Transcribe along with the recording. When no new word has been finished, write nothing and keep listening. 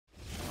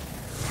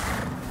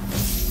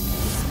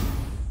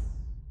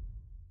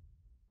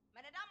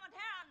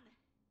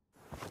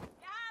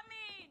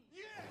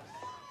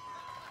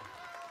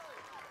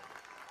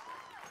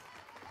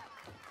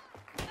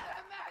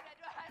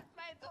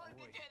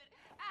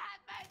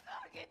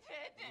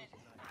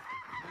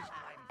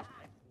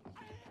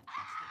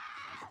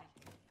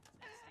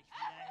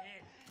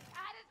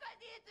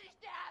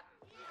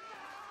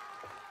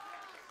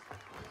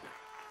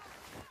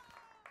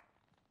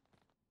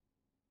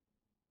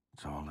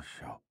It's all a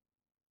show.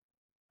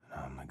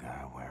 And I'm the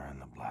guy wearing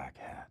the black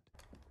hat.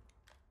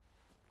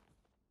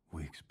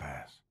 Weeks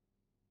pass.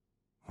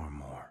 Or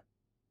more.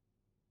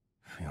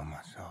 Feel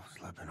myself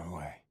slipping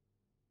away.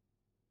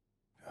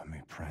 Got me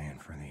praying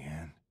for the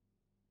end.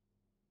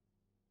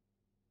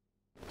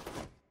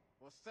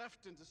 For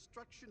theft and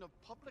destruction of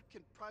public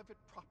and private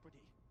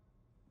property.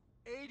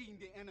 Aiding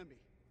the enemy.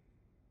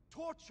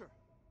 Torture.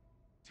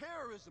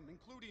 Terrorism,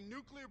 including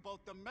nuclear,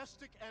 both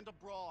domestic and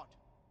abroad.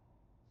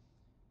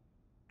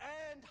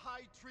 And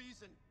high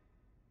treason.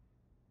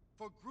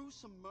 For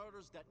gruesome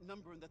murders that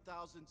number in the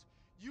thousands,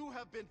 you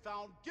have been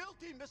found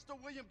guilty, Mr.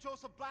 William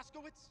Joseph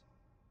Blazkowicz.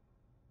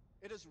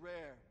 It is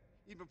rare,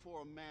 even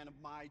for a man of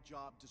my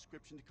job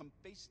description, to come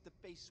face to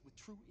face with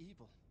true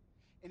evil.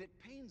 And it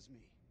pains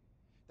me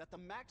that the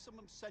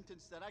maximum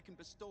sentence that I can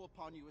bestow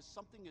upon you is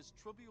something as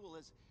trivial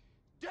as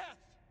death!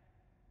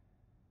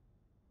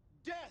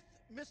 Death,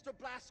 Mr.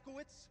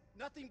 Blazkowicz!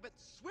 Nothing but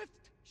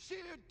swift,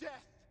 sheer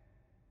death!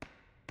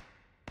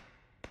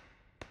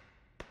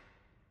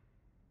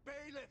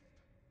 Bailiff!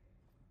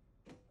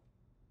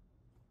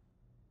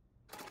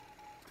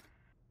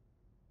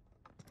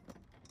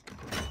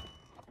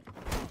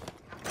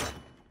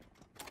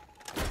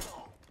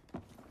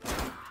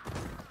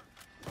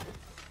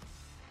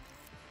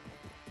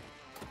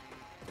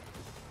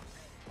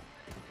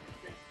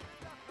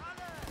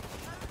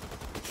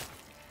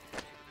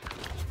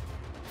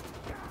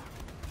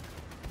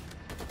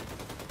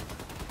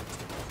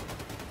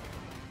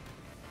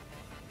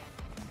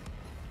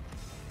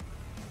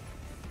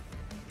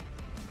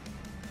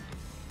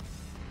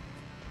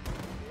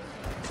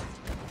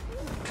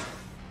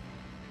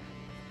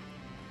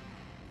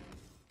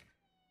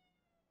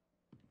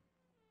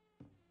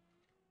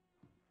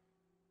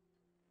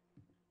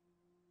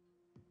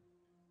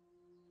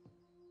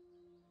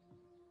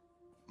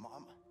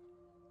 Mom.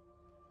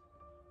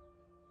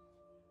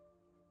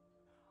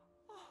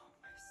 Oh,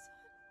 my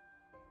son.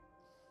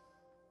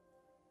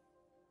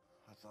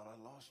 I thought I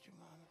lost you,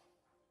 Mom.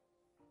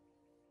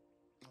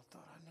 I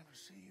thought I'd never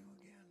see you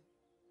again.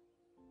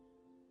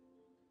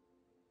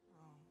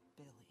 Oh,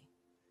 Billy.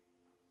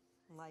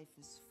 Life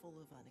is full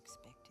of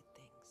unexpected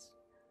things.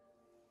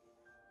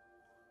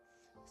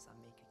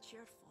 Some make you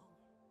cheerful,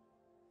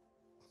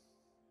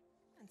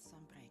 and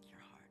some break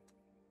your heart.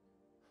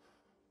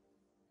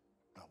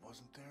 I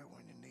wasn't there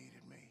when you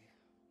needed me.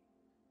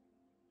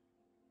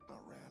 I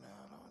ran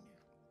out on you.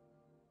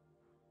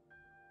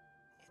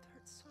 It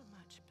hurts so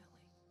much,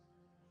 Billy.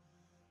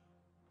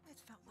 It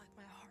felt like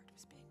my heart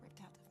was being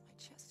ripped out of my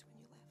chest when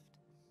you left.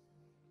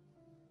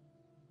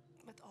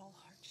 But all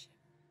hardship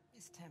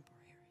is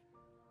temporary.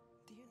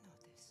 Do you know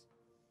this?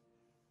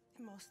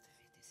 And most of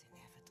it is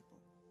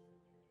inevitable.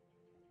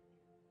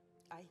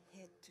 I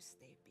had to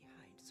stay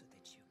behind so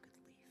that you could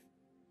leave.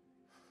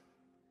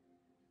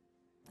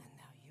 And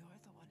now you're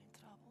the one in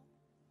trouble.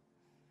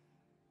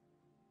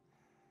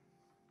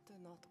 Do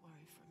not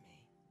worry for me.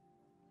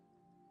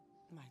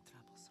 My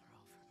troubles are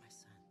over, my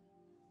son.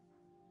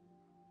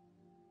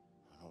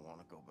 I don't want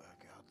to go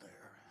back out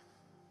there.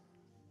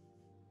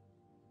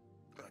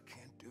 I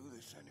can't do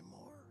this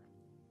anymore.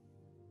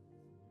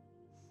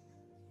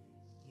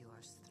 You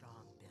are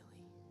strong,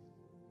 Billy.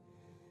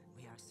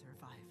 We are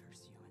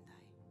survivors, you and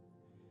I.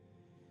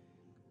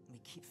 We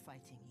keep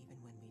fighting even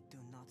when we do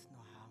not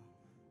know how.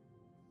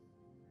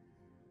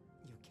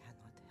 You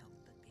cannot help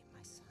but be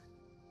my son.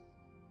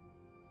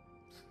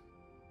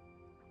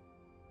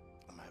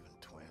 I'm having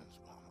twins,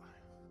 Mama.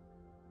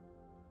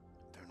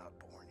 They're not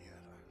born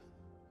yet.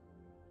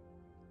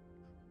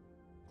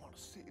 I want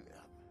to see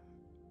them.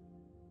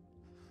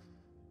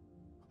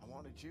 I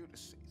wanted you to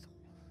see them.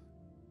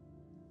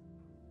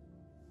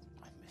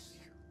 I miss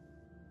you.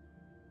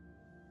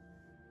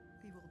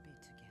 We will be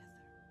together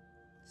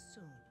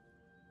soon.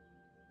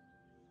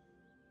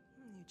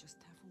 You just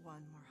have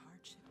one more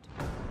hardship to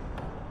go.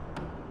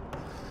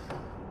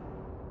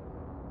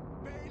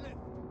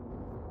 Bailiff!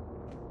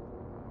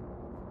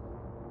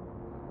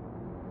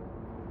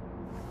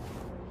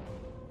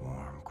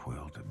 Warm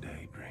quilted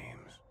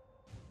daydreams.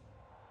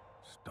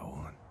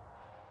 Stolen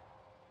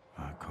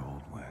by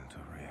cold winds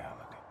of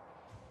reality.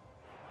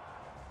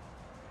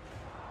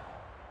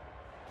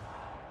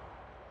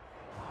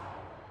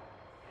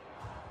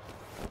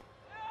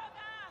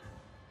 Bürger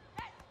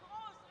des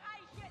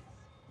Großreiches,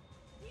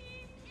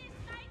 dies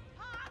ist ein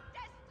Tag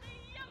des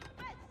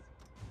Triumphes.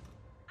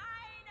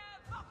 Eine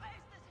Woche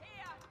ist es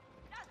her,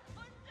 dass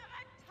unsere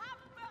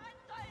tapferen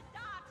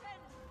Soldaten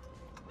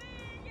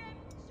William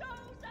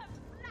Joseph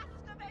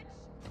Blazkowicz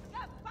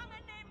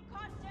gefangen nehmen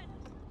konnten.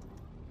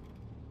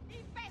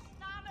 Die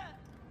Festnahme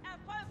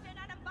erfolgte in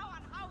einem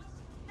Bauernhaus.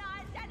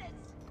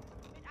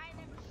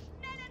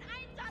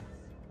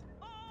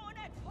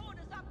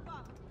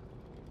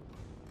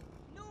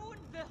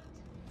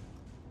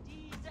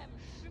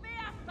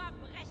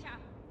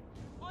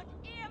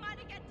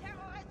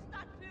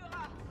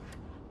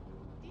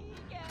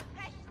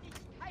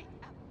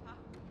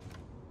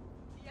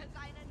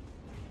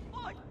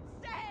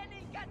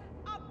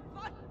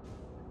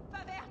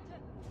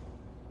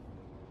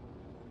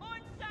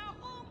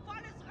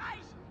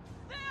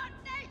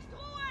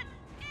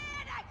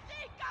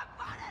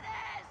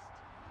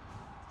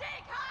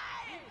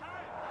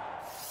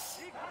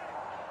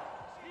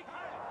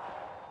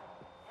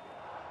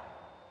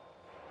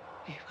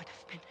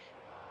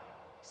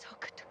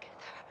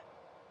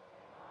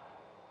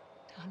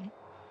 Sonny.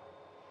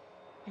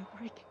 You're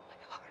breaking my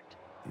heart.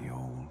 The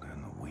old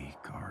and the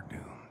weak are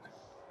doomed.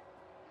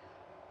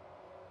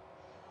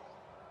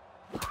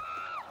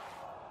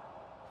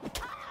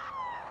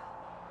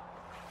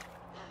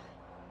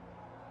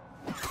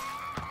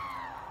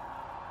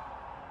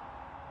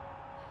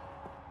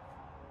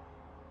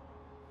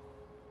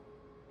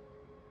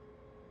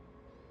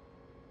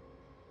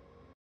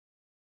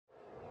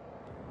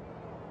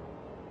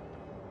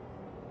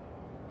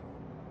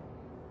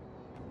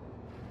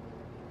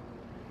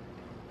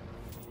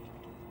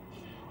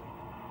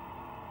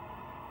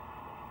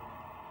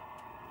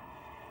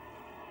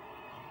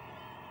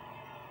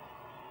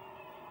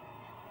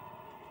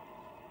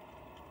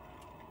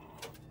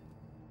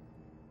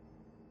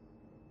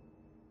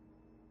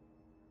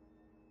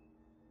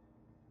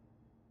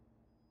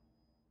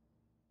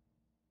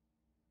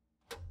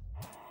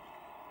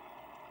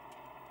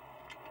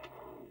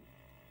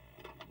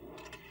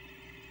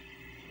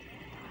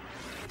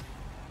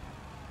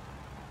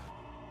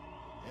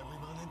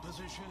 Everyone in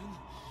position.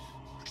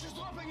 She's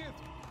dropping it!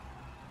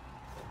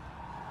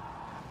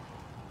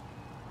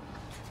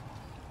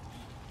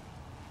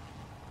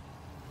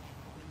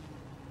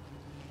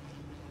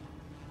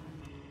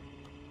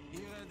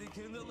 Hier ready,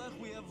 kinderlijk.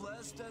 We have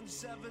less than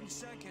 7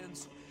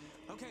 seconds.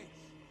 Okay,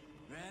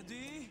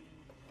 ready,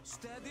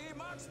 steady,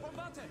 march,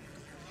 bombate.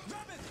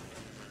 Drop it!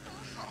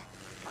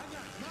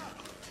 Anya, now!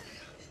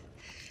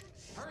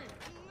 Hurry!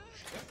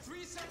 We have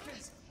 3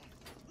 seconds.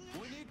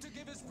 We need to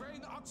give his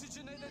brain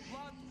oxygenated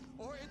blood,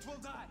 or it will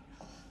die.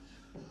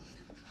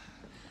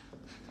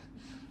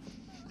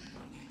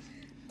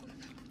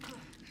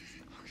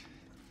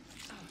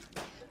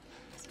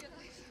 Is he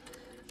alive?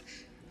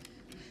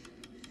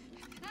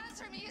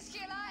 Answer me, is he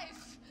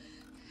alive?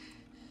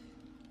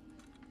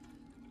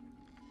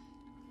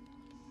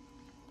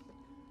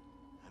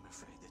 I'm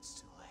afraid it's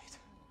too late.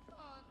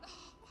 Oh, no.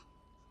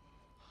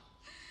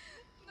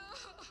 No.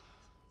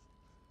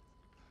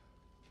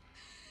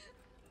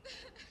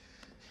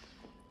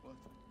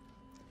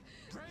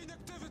 Brain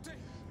activity!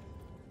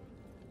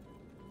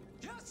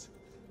 Yes!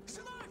 He's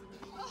alive!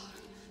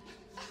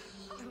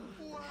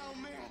 Wow,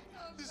 man.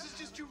 This is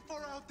just too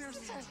far out there,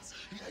 Seth.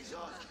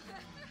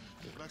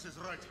 Max is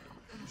right.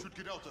 We should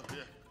get out of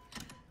here.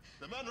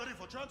 The man ready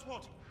for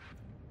transport?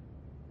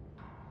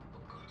 Oh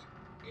Gott,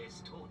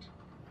 ist tot.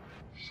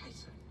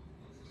 Scheiße.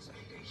 Das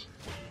bin ich.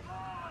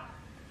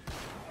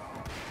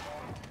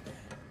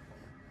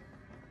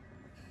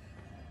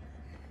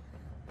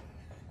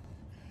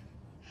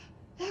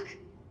 Look!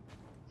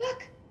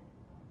 Look!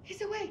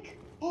 He's awake!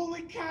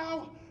 Holy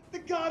cow! The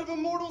god of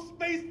immortal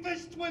space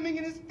fish swimming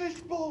in his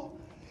fishbowl!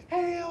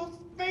 Hail,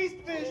 space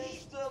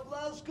fish! Mr.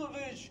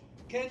 Blazkowicz,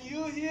 can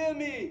you hear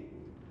me?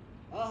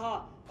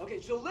 Okay,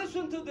 so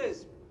listen to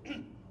this.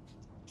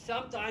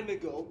 Some time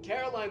ago,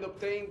 Caroline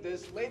obtained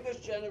this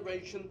latest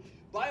generation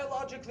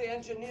biologically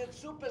engineered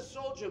super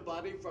soldier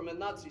body from a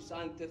Nazi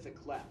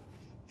scientific lab.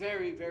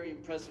 Very, very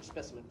impressive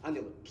specimen.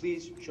 Anila,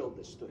 please show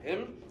this to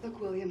him. Look,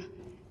 William,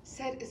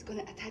 Seth is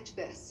gonna attach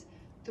this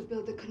to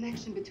build a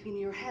connection between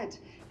your head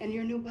and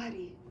your new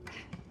body.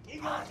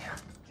 Igor,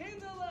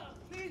 Kindler,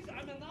 please,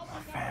 I'm an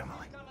Nazi guy.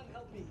 Please come and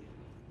help me here.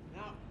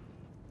 Now,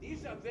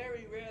 these are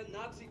very rare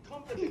Nazi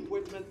combat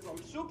equipment from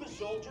super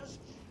soldiers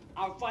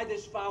our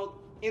fighters found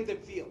in the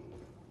field.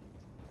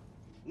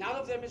 None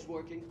of them is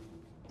working,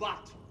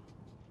 but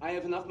I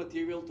have enough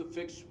material to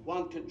fix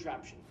one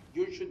contraption.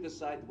 You should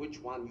decide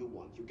which one you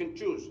want. You can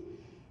choose.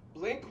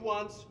 Blink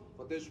once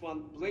for this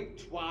one, blink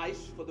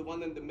twice for the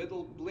one in the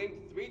middle,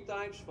 blink 3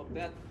 times for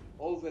that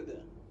over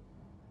there.